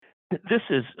This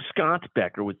is Scott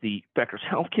Becker with the Becker's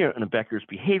Healthcare and the Becker's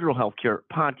Behavioral Healthcare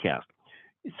podcast.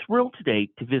 Thrilled today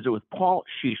to visit with Paul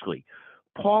Sheesley.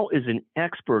 Paul is an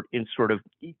expert in sort of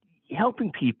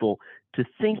helping people to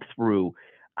think through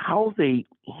how they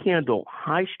handle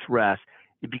high stress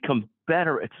and become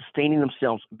better at sustaining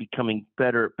themselves, becoming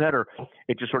better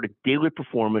at just sort of daily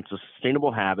performance of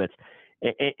sustainable habits.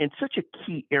 And such a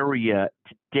key area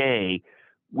today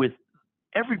with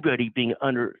everybody being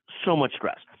under so much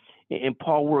stress. And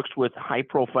Paul works with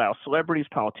high-profile celebrities,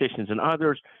 politicians, and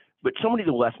others, but so many of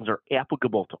the lessons are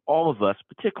applicable to all of us,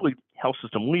 particularly health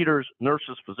system leaders,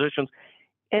 nurses, physicians,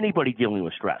 anybody dealing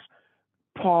with stress.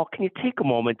 Paul, can you take a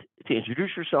moment to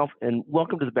introduce yourself, and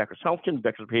welcome to the Becker's Healthcare and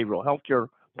Becker's Behavioral Healthcare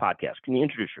podcast. Can you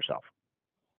introduce yourself?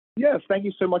 Yes, thank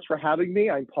you so much for having me.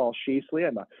 I'm Paul Sheesley.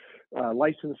 I'm a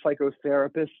licensed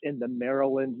psychotherapist in the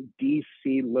Maryland,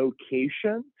 DC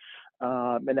location.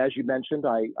 And as you mentioned,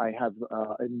 I have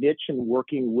a niche in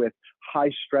working with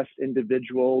high-stress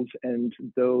individuals and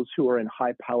those who are in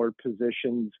high-powered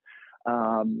positions.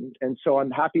 And so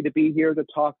I'm happy to be here to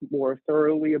talk more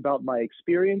thoroughly about my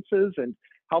experiences and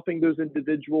helping those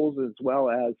individuals, as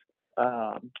well as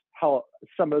how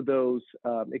some of those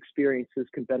experiences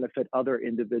can benefit other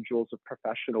individuals of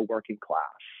professional working class.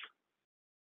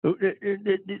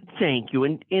 Thank you.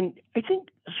 And I think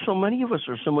so many of us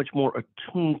are so much more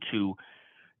attuned to,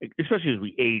 especially as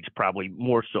we age, probably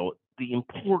more so, the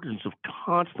importance of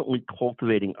constantly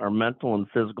cultivating our mental and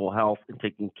physical health and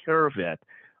taking care of it.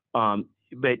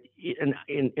 But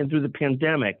through the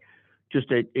pandemic,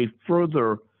 just a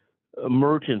further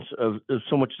emergence of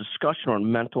so much discussion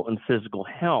on mental and physical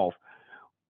health.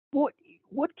 What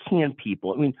can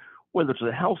people, whether it's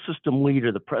a health system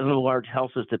leader, the president of a large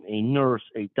health system, a nurse,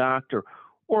 a doctor,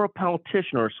 or a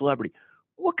politician or a celebrity,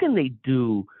 what can they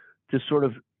do to sort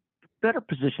of better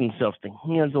position themselves to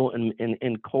handle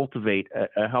and cultivate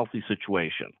a healthy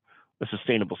situation, a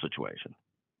sustainable situation?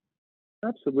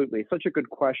 Absolutely. Such a good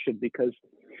question, because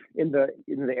in the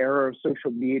era of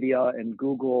social media and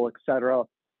Google, et cetera,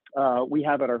 we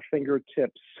have at our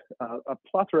fingertips a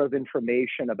plethora of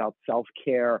information about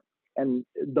self-care and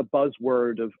the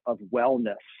buzzword of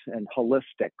wellness and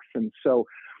holistics.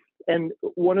 And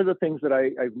one of the things that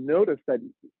I've noticed that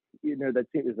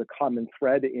is a common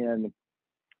thread in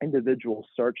individual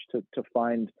search to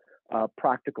find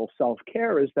practical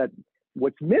self-care is that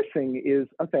what's missing is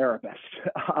a therapist.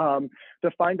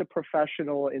 To find a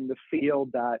professional in the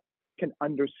field that can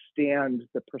understand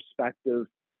the perspective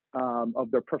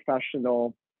of their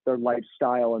professional, their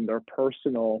lifestyle, and their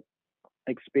personal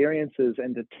experiences,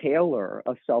 and to tailor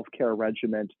a self-care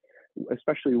regimen,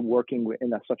 especially working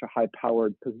in such a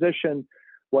high-powered position,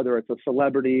 whether it's a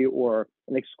celebrity or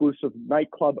an exclusive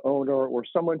nightclub owner or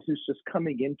someone who's just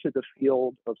coming into the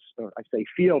field of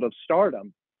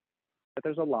stardom. But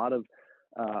there's a lot of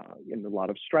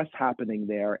stress happening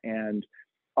there, and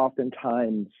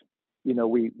oftentimes,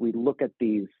 we look at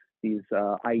these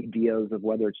ideas of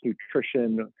whether it's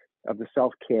nutrition, of the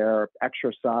self-care,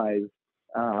 exercise,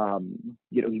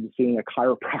 even seeing a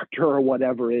chiropractor or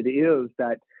whatever it is,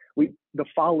 that the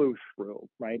follow through,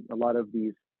 right? A lot of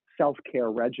these self-care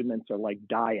regimens are like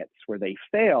diets where they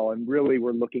fail, and really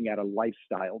we're looking at a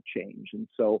lifestyle change. And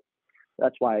so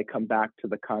that's why I come back to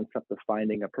the concept of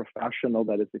finding a professional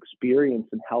that is experienced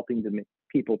in helping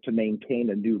people to maintain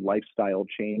a new lifestyle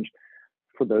change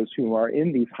for those who are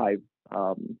in these high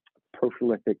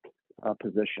prolific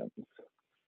positions.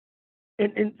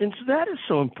 And so that is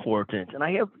so important. And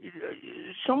I have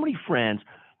so many friends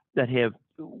that have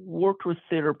worked with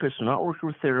therapists and not worked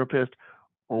with therapists,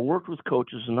 or worked with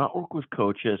coaches and not worked with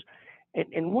coaches.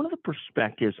 And one of the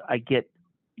perspectives I get,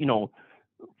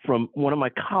 from one of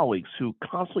my colleagues who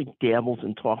constantly dabbles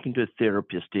in talking to a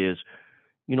therapist is,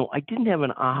 I didn't have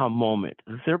an aha moment.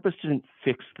 The therapist didn't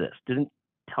fix this, didn't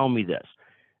tell me this,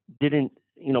 didn't,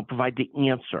 provide the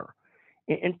answer.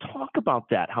 And talk about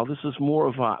that, how this is more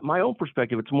of my own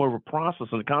perspective, it's more of a process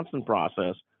and a constant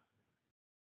process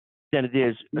than it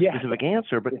is a specific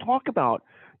answer. But talk about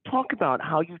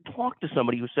how you talk to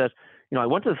somebody who says, I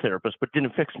went to the therapist, but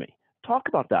didn't fix me. Talk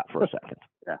about that for a second.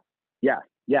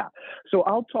 Yeah. So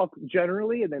I'll talk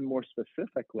generally and then more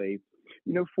specifically,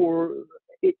 you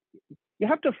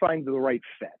have to find the right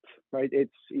fit, right?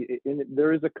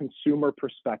 There is a consumer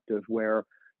perspective where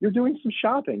you're doing some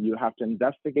shopping. You have to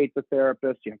investigate the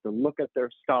therapist. You have to look at their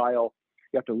style.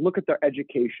 You have to look at their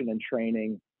education and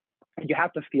training. And you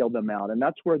have to feel them out. And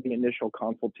that's where the initial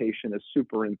consultation is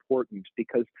super important,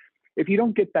 because if you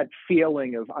don't get that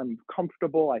feeling of I'm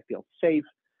comfortable, I feel safe,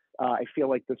 I feel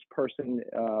like this person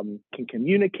can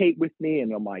communicate with me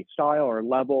and on my style or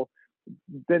level,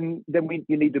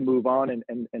 you need to move on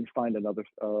and find another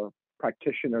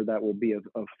practitioner that will be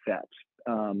of fit.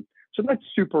 So that's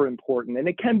super important, and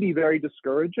it can be very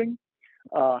discouraging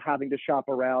having to shop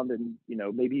around, and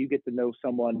maybe you get to know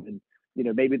someone,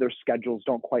 and maybe their schedules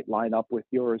don't quite line up with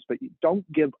yours, but you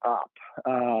don't give up.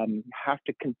 You have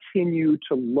to continue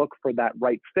to look for that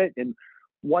right fit, and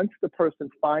once the person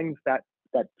finds that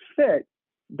fit,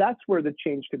 that's where the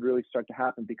change could really start to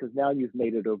happen, because now you've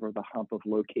made it over the hump of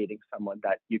locating someone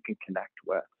that you can connect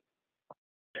with.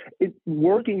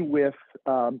 Working with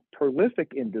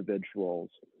prolific individuals,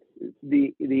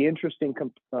 the interesting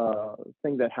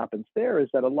thing that happens there is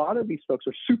that a lot of these folks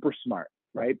are super smart,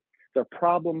 right? They're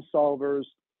problem solvers.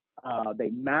 They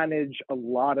manage a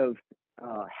lot of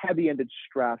heavy-ended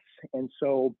stress, and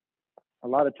so a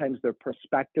lot of times their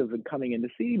perspective in coming in to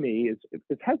see me is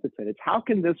hesitant. It's how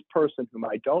can this person whom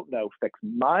I don't know fix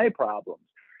my problems?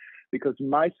 Because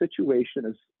my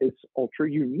situation is ultra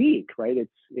unique, right?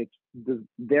 It's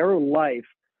their life,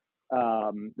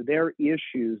 their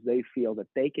issues they feel that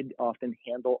they can often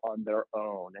handle on their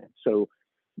own. And so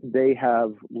they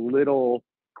have little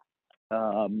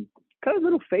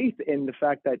faith in the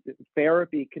fact that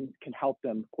therapy can help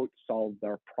them, quote, solve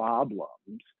their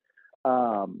problems.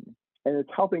 And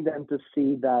it's helping them to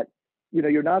see that,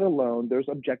 you're not alone. There's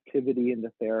objectivity in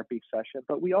the therapy session,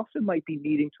 but we also might be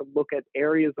needing to look at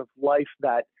areas of life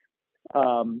that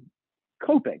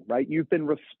coping, right? You've been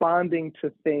responding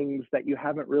to things that you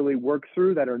haven't really worked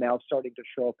through that are now starting to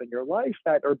show up in your life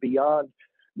that are beyond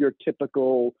your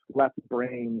typical left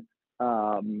brain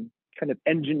kind of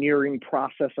engineering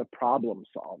process of problem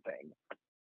solving.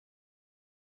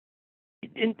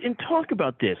 And talk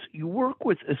about this. You work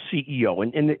with a CEO,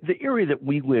 and the area that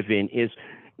we live in is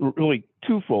really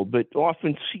twofold, but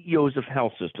often CEOs of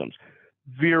health systems,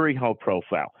 very high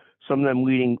profile. Some of them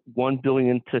leading 1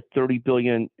 billion to 30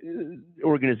 billion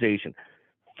organization,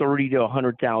 30 to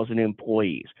 100,000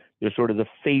 employees. They're sort of the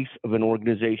face of an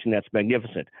organization that's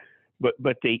magnificent. But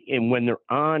when they're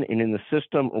on and in the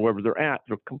system or wherever they're at,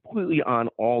 they're completely on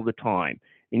all the time.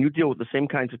 And you deal with the same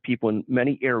kinds of people in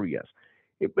many areas.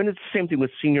 But it's the same thing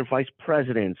with senior vice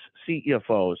presidents,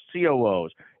 CFOs,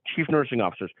 COOs, chief nursing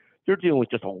officers. They're dealing with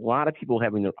just a lot of people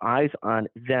having their eyes on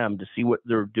them to see what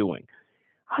they're doing.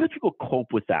 How do people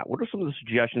cope with that? What are some of the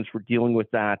suggestions for dealing with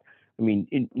that? I mean,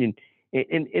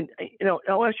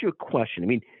 I'll ask you a question. I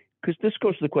mean, because this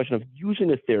goes to the question of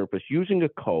using a therapist, using a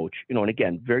coach, and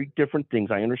again, very different things,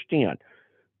 I understand.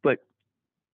 But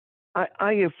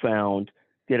I have found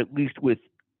that at least with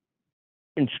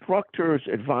instructors,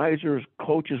 advisors,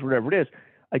 coaches, whatever it is,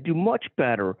 I do much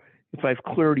better if I have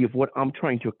clarity of what I'm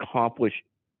trying to accomplish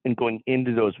in going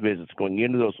into those visits, going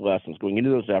into those lessons, going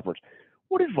into those efforts.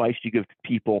 What advice do you give to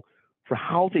people for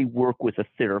how they work with a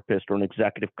therapist or an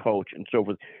executive coach and so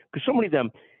forth? Because so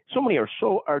many are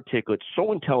so articulate,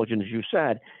 so intelligent, as you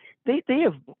said, they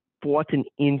have bought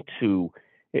into,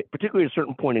 particularly at a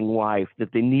certain point in life,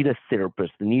 that they need a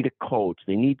therapist, they need a coach,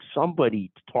 they need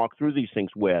somebody to talk through these things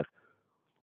with.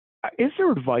 Is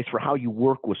there advice for how you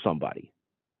work with somebody?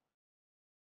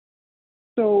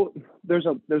 So there's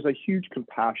a huge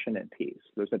compassionate piece.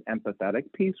 There's an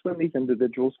empathetic piece when these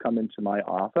individuals come into my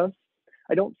office.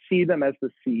 I don't see them as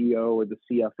the CEO or the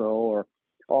CFO or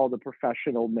all the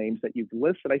professional names that you've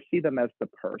listed. I see them as the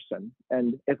person.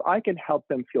 And if I can help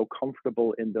them feel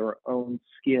comfortable in their own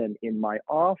skin in my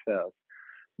office,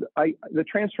 the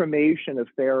transformation of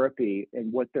therapy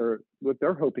and what they're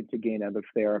hoping to gain out of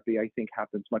therapy, I think,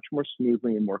 happens much more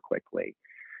smoothly and more quickly.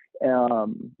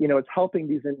 It's helping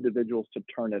these individuals to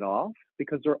turn it off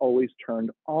because they're always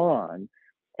turned on.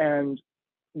 And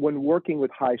when working with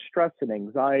high stress and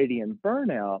anxiety and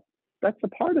burnout, that's a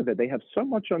part of it. They have so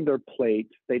much on their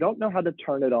plate, they don't know how to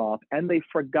turn it off, and they've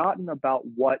forgotten about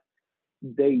what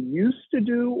they used to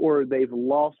do, or they've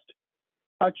lost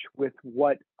touch with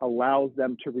what allows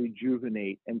them to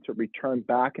rejuvenate and to return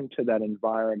back into that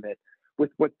environment with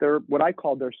what I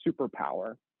call their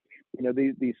superpower.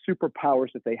 These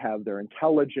superpowers that they have, their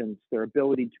intelligence, their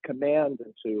ability to command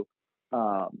and to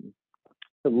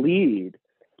lead,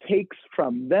 takes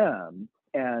from them,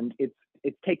 and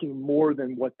it's taking more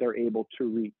than what they're able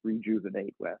to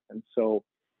rejuvenate with. And so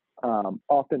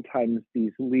oftentimes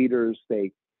these leaders,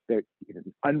 they're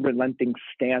unrelenting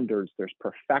standards, there's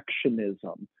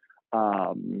perfectionism,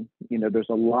 there's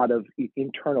a lot of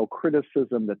internal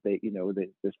criticism that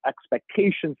there's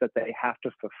expectations that they have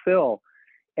to fulfill.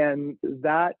 And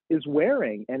that is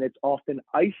wearing, and it's often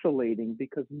isolating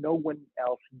because no one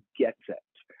else gets it,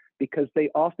 because they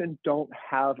often don't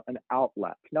have an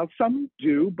outlet. Now, some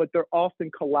do, but they're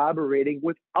often collaborating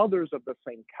with others of the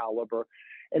same caliber,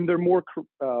 and they're more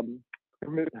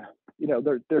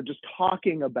they're just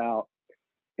talking about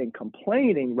and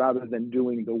complaining rather than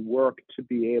doing the work to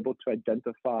be able to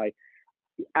identify,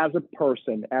 as a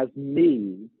person, as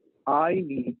me, I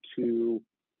need to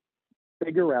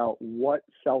figure out what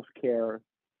self-care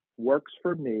works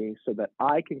for me so that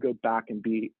I can go back and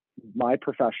be my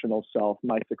professional self,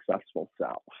 my successful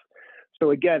self.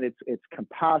 So again, it's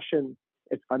compassion,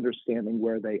 it's understanding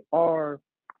where they are,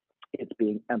 it's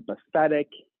being empathetic,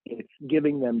 it's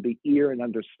giving them the ear and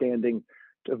understanding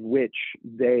of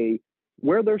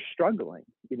where they're struggling,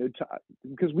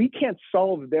 because we can't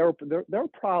solve their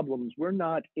problems. We're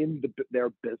not in their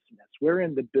business. We're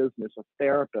in the business of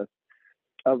therapists,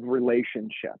 of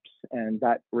relationships, and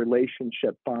that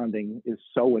relationship bonding is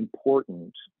so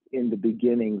important in the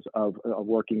beginnings of a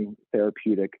working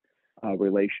therapeutic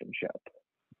relationship.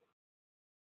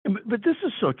 But this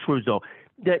is so true, though,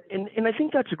 and I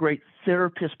think that's a great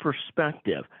therapist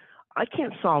perspective. I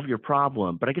can't solve your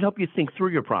problem, but I can help you think through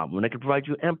your problem, and I can provide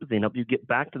you empathy and help you get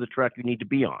back to the track you need to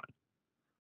be on.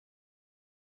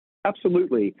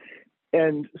 Absolutely.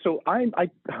 And so I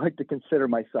like to consider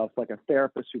myself like a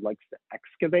therapist who likes to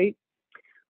excavate.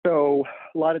 So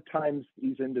a lot of times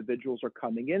these individuals are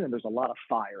coming in and there's a lot of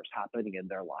fires happening in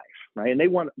their life, right? And they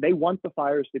want the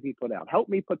fires to be put out. Help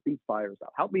me put these fires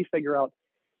out. Help me figure out,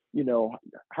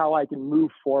 how I can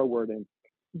move forward. And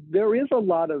there is a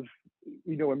lot of,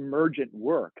 emergent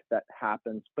work that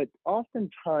happens, but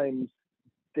oftentimes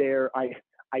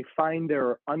I find there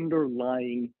are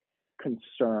underlying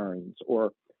concerns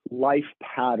or life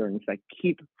patterns that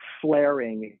keep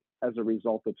flaring as a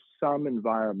result of some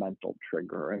environmental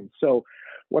trigger. And so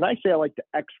when I say I like to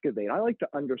excavate, I like to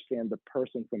understand the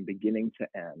person from beginning to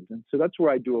end. And so that's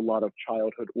where I do a lot of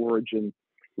childhood origin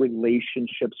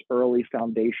relationships, early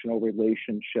foundational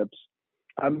relationships.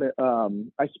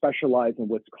 I specialize in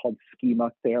what's called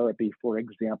schema therapy, for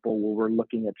example, where we're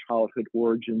looking at childhood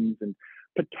origins and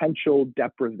potential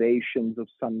deprivations of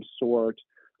some sort,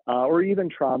 or even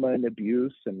trauma and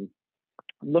abuse, and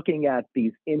looking at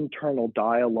these internal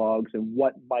dialogues and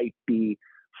what might be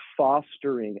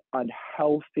fostering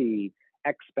unhealthy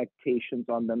expectations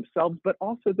on themselves, but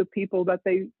also the people that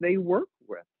they work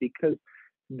with, because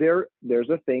there's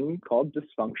a thing called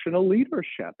dysfunctional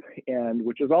leadership, and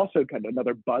which is also kind of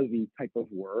another buzzy type of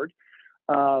word.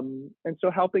 And so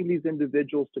helping these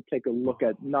individuals to take a look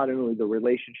at not only the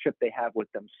relationship they have with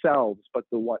themselves, but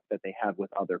the one that they have with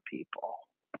other people.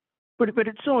 But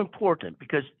it's so important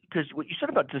because what you said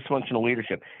about dysfunctional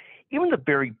leadership, even the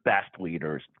very best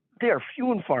leaders, they are few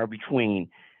and far between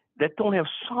that don't have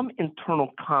some internal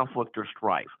conflict or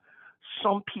strife.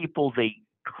 Some people they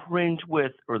cringe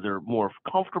with or they're more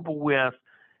comfortable with.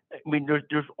 I mean,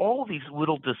 there's all these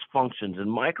little dysfunctions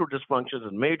and micro dysfunctions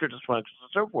and major dysfunctions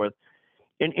and so forth.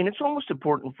 And it's almost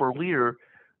important for a leader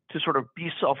to sort of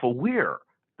be self-aware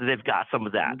that they've got some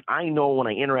of that. I know when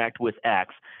I interact with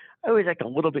X, I always act a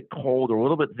little bit cold or a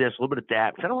little bit this, a little bit of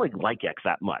that, because I don't really like X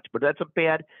that much. But that's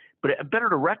better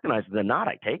to recognize it than not,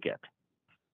 I take it.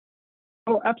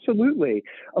 Oh, absolutely.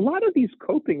 A lot of these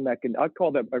coping mechanisms,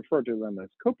 I refer to them as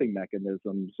coping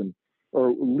mechanisms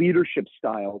or leadership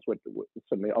styles, what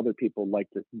some of the other people like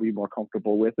to be more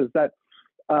comfortable with, is that,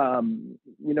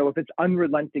 if it's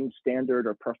unrelenting standard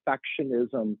or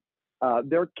perfectionism,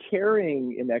 they're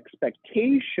carrying an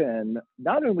expectation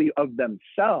not only of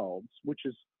themselves, which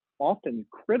is often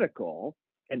critical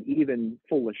and even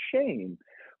full of shame,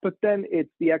 but then it's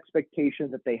the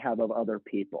expectation that they have of other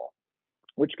people,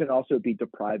 which can also be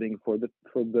depriving for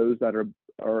those that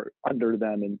are under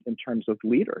them in terms of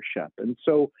leadership. And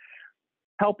so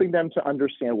helping them to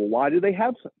understand, well, why do they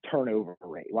have turnover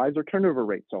rate? Why is their turnover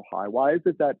rate so high? Why is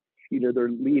it that their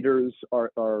leaders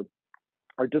are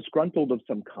disgruntled of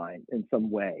some kind in some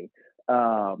way?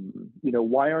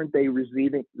 Why aren't they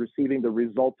receiving the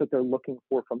results that they're looking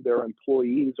for from their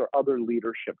employees or other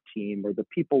leadership team, or the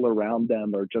people around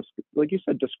them are just, like you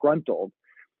said, disgruntled?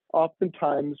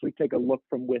 Oftentimes we take a look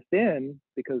from within,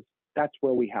 because that's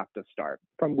where we have to start,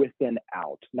 from within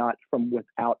out, not from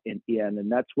without and in.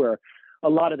 And that's where a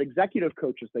lot of executive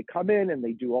coaches, they come in and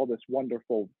they do all this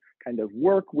wonderful kind of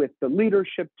work with the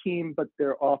leadership team, but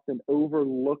they're often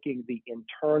overlooking the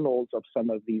internals of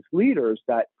some of these leaders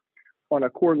that on a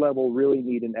core level really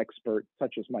need an expert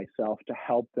such as myself to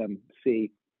help them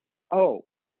see, oh,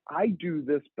 I do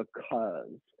this because,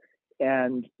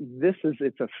 and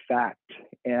it's a fact.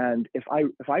 And if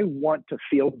I want to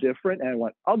feel different and I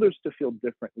want others to feel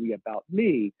differently about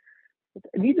me,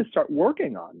 I need to start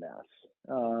working on this.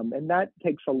 And that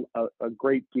takes a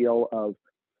great deal of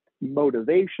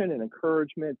motivation and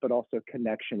encouragement, but also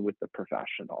connection with the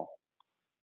professional.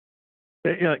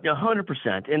 Yeah,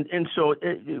 100%. And so,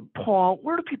 Paul,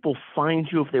 where do people find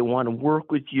you if they want to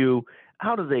work with you?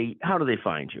 How do they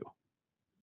find you?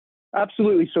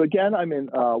 Absolutely. So again, I'm in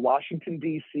Washington,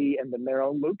 D.C. and the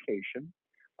Maryland location.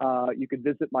 You can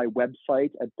visit my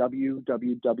website at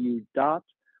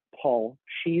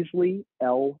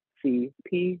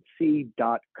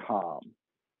www.paulsheasleylcpc.com.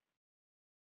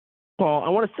 Paul, I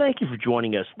want to thank you for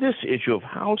joining us. This issue of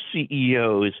how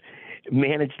CEOs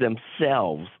manage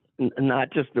themselves,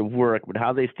 not just their work, but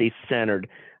how they stay centered,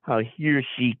 how he or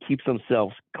she keeps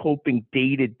themselves coping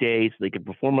day to day so they can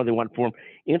perform how they want to perform,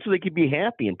 and so they can be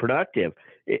happy and productive.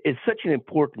 It's such an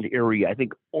important area. I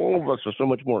think all of us are so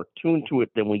much more attuned to it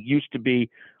than we used to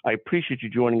be. I appreciate you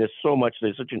joining us so much.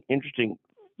 There's such an interesting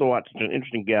thought, such an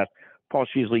interesting guest. Paul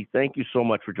Sheesley, thank you so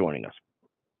much for joining us.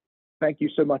 Thank you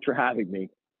so much for having me.